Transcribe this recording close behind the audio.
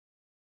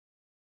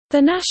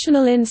The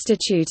National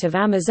Institute of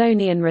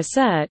Amazonian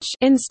Research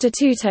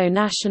Instituto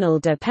Nacional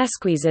de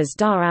Pesquisas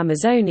da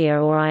Amazônia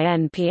or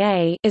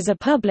INPA is a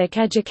public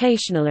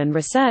educational and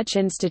research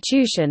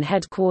institution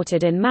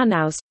headquartered in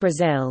Manaus,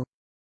 Brazil.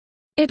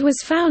 It was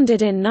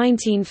founded in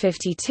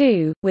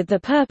 1952, with the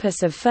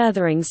purpose of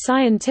furthering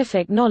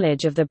scientific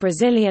knowledge of the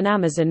Brazilian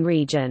Amazon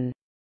region.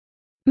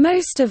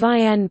 Most of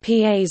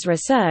INPA's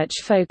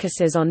research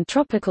focuses on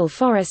tropical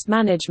forest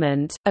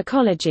management,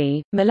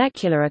 ecology,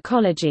 molecular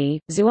ecology,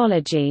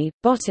 zoology,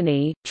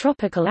 botany,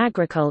 tropical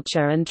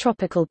agriculture and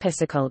tropical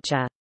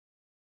pisciculture.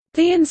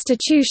 The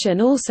institution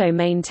also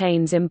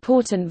maintains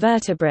important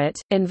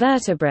vertebrate,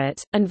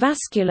 invertebrate, and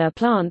vascular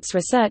plants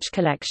research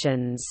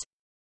collections.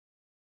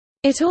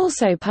 It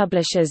also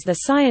publishes the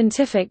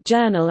scientific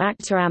journal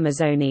Acta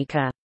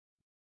Amazonica.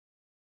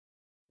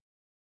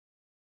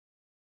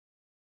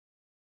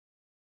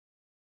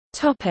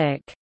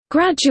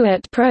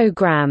 Graduate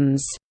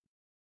programs.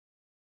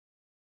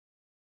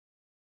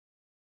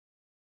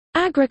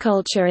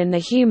 Agriculture in the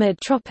humid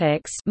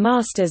tropics,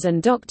 Masters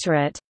and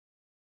Doctorate.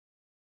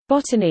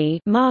 Botany,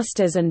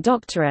 Masters and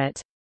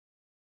Doctorate.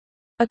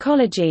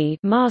 Ecology,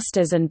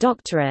 Masters and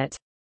Doctorate.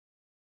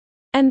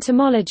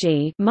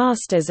 Entomology,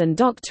 Masters and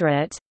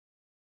Doctorate.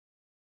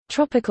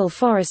 Tropical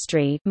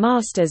Forestry,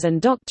 Masters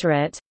and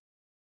Doctorate.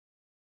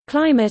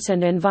 Climate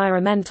and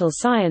Environmental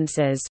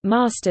Sciences,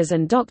 Masters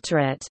and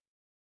Doctorate.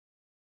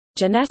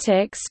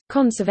 Genetics,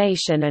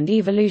 Conservation and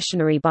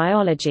Evolutionary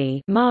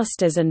Biology,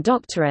 Masters and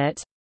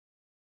Doctorate.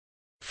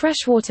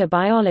 Freshwater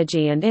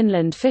Biology and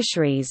Inland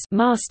Fisheries,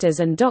 Masters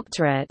and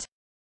Doctorate.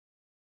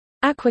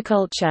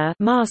 Aquaculture,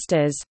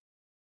 Masters.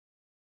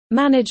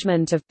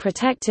 Management of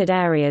Protected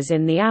Areas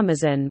in the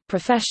Amazon,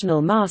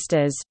 Professional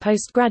Masters,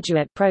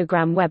 Postgraduate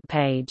Program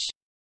webpage.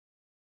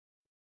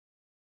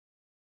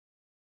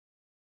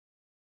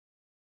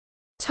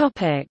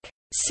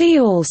 See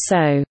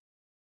also: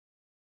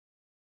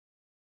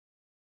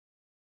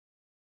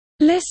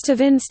 List of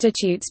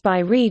institutes by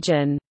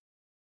region,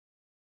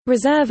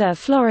 Reserva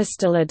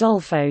Florestal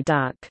Adolfo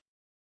Duck.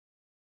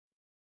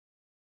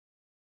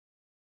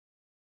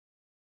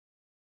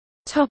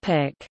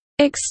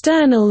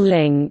 External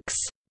links: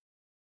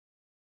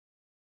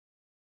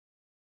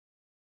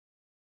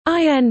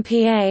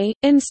 INPA,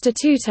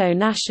 Instituto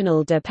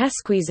Nacional de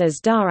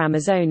Pesquisas da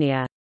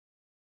Amazônia.